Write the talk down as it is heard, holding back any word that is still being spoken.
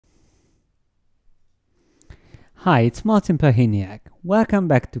Hi, it's Martin Perhiniak. Welcome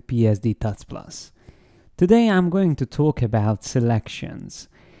back to PSD Tuts Plus. Today I'm going to talk about selections.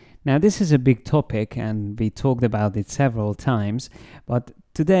 Now this is a big topic and we talked about it several times, but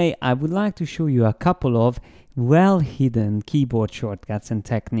today I would like to show you a couple of well-hidden keyboard shortcuts and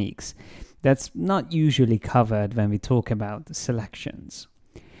techniques that's not usually covered when we talk about selections.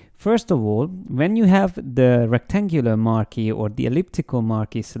 First of all, when you have the rectangular marquee or the elliptical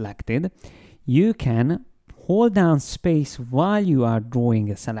marquee selected, you can hold down space while you are drawing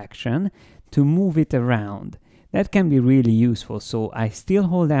a selection to move it around. That can be really useful. So I still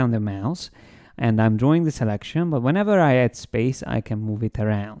hold down the mouse and I'm drawing the selection, but whenever I add space, I can move it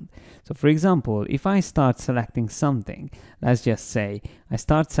around. So for example, if I start selecting something, let's just say I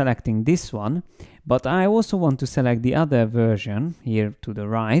start selecting this one, but I also want to select the other version here to the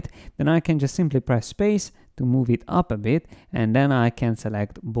right, then I can just simply press space to move it up a bit, and then I can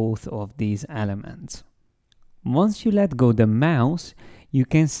select both of these elements. Once you let go the mouse, you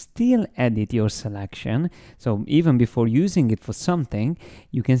can still edit your selection. So even before using it for something,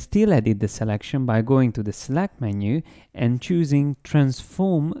 you can still edit the selection by going to the select menu and choosing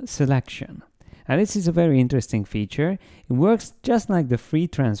transform selection. And this is a very interesting feature. It works just like the free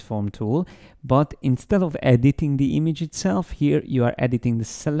transform tool, but instead of editing the image itself, here you are editing the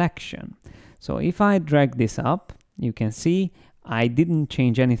selection. So if I drag this up, you can see I didn't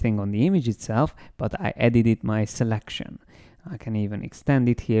change anything on the image itself, but I edited my selection. I can even extend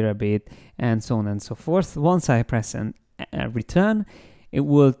it here a bit and so on and so forth. Once I press return, it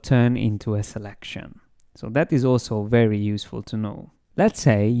will turn into a selection. So that is also very useful to know. Let's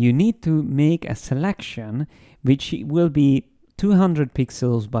say you need to make a selection which will be 200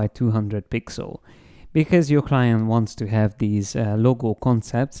 pixels by 200 pixel because your client wants to have these logo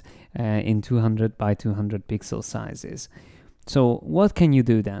concepts in 200 by 200 pixel sizes. So what can you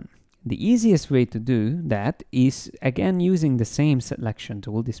do then? The easiest way to do that is again using the same selection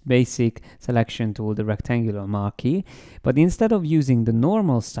tool, this basic selection tool, the rectangular marquee, but instead of using the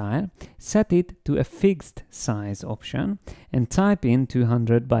normal style, set it to a fixed size option and type in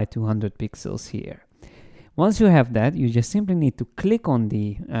 200 by 200 pixels here. Once you have that, you just simply need to click on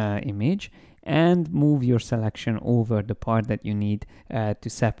the image and move your selection over the part that you need to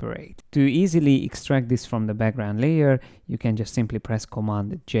separate. To easily extract this from the background layer, you can just simply press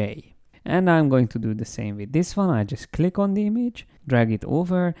Command J. And I'm going to do the same with this one. I just click on the image, drag it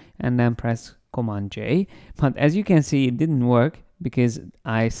over, and then press Command J. But as you can see, it didn't work because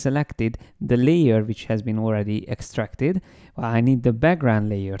I selected the layer which has been already extracted. Well, I need the background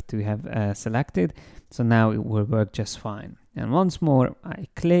layer to have selected, so now it will work just fine. And once more, I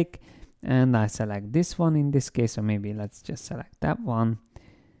click, and I select this one in this case, or maybe let's just select that one.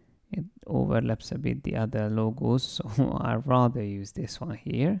 It overlaps a bit the other logos, so I'd rather use this one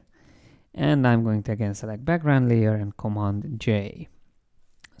here. And I'm going to again select background layer and Command J.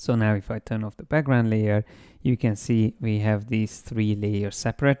 So now if I turn off the background layer, you can see we have these three layers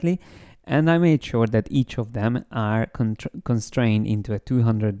separately. And I made sure that each of them are constrained into a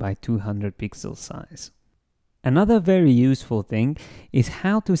 200 by 200 pixel size. Another very useful thing is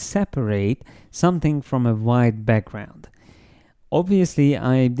how to separate something from a white background. Obviously,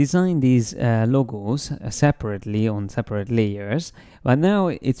 I designed these logos separately on separate layers, but now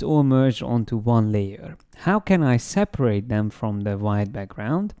it's all merged onto one layer. How can I separate them from the white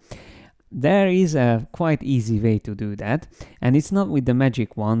background? There is a quite easy way to do that, and it's not with the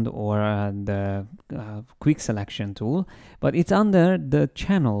magic wand or the quick selection tool, but it's under the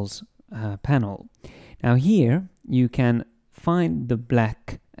channels panel. Now here you can find the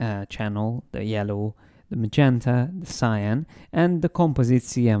black channel, the yellow, the magenta, the cyan, and the composite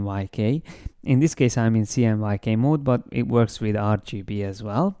CMYK. In this case I'm in CMYK mode, but it works with RGB as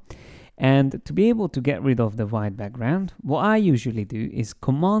well. And to be able to get rid of the white background, what I usually do is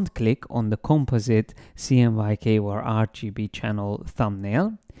command click on the composite CMYK or RGB channel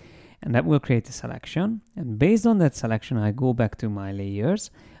thumbnail, and that will create a selection. And based on that selection, I go back to my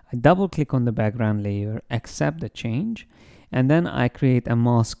layers, I double click on the background layer, accept the change, and then I create a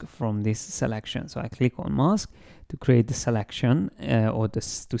mask from this selection. So I click on mask to create the selection or to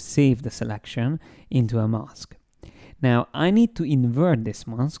save the selection into a mask. Now I need to invert this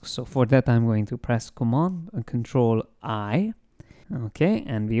mask, so for that I'm going to press Command and Control I. Okay,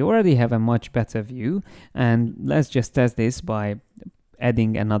 and we already have a much better view, and let's just test this by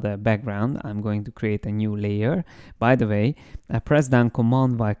adding another background. I'm going to create a new layer. By the way, I press down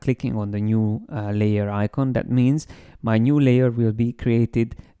Command while clicking on the new layer icon. That means my new layer will be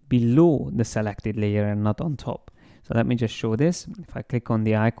created below the selected layer and not on top. So let me just show this. If I click on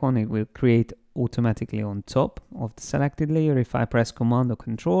the icon, it will create automatically on top of the selected layer. If I press Command or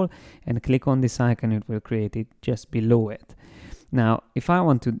Control and click on this icon, it will create it just below it. Now, if I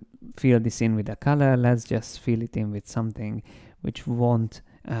want to fill this in with a color, let's just fill it in with something which won't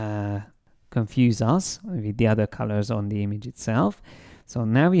confuse us with the other colors on the image itself. So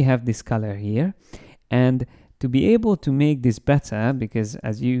now we have this color here, and to be able to make this better, because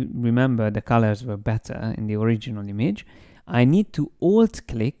as you remember the colors were better in the original image, I need to alt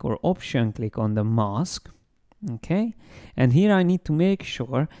click or option click on the mask, okay? And here I need to make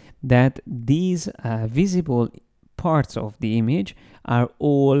sure that these visible parts of the image are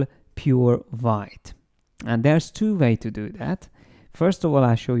all pure white. And there's two ways to do that. First of all,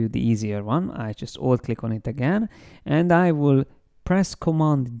 I'll show you the easier one. I just alt click on it again, and I will press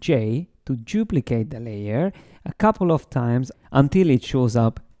Command J to duplicate the layer a couple of times until it shows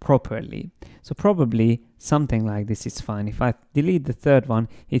up properly. So probably something like this is fine. If I delete the third one,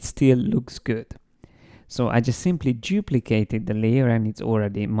 it still looks good. So I just simply duplicated the layer and it's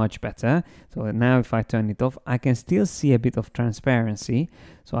already much better. So now if I turn it off, I can still see a bit of transparency.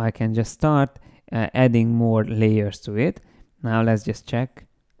 So I can just start adding more layers to it. Now let's just check.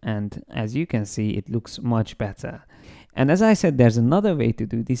 And as you can see, it looks much better. And as I said, there's another way to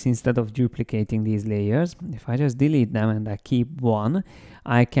do this. Instead of duplicating these layers, if I just delete them and I keep one,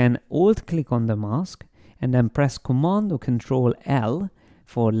 I can alt click on the mask and then press Command or Control L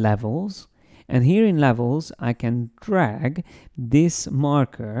for levels. And here in levels, I can drag this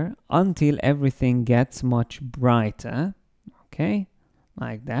marker until everything gets much brighter. Okay,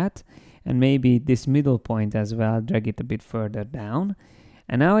 like that. And maybe this middle point as well, drag it a bit further down.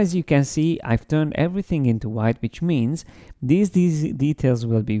 And now as you can see, I've turned everything into white, which means these details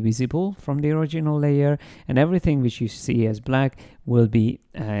will be visible from the original layer, and everything which you see as black will be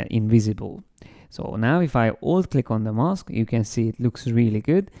invisible. So now if I alt click on the mask, you can see it looks really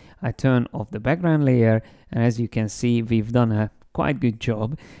good. I turn off the background layer, and as you can see, we've done a quite good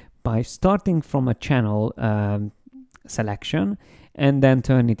job by starting from a channel selection and then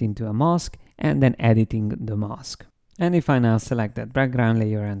turn it into a mask and then editing the mask. And if I now select that background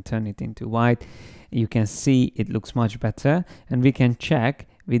layer and turn it into white, you can see it looks much better. And we can check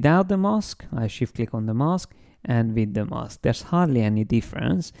without the mask. I shift click on the mask, and with the mask, there's hardly any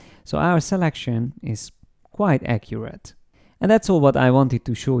difference. So our selection is quite accurate. And that's all what I wanted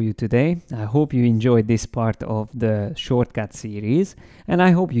to show you today. I hope you enjoyed this part of the shortcut series, and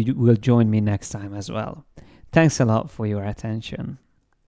I hope you will join me next time as well. Thanks a lot for your attention.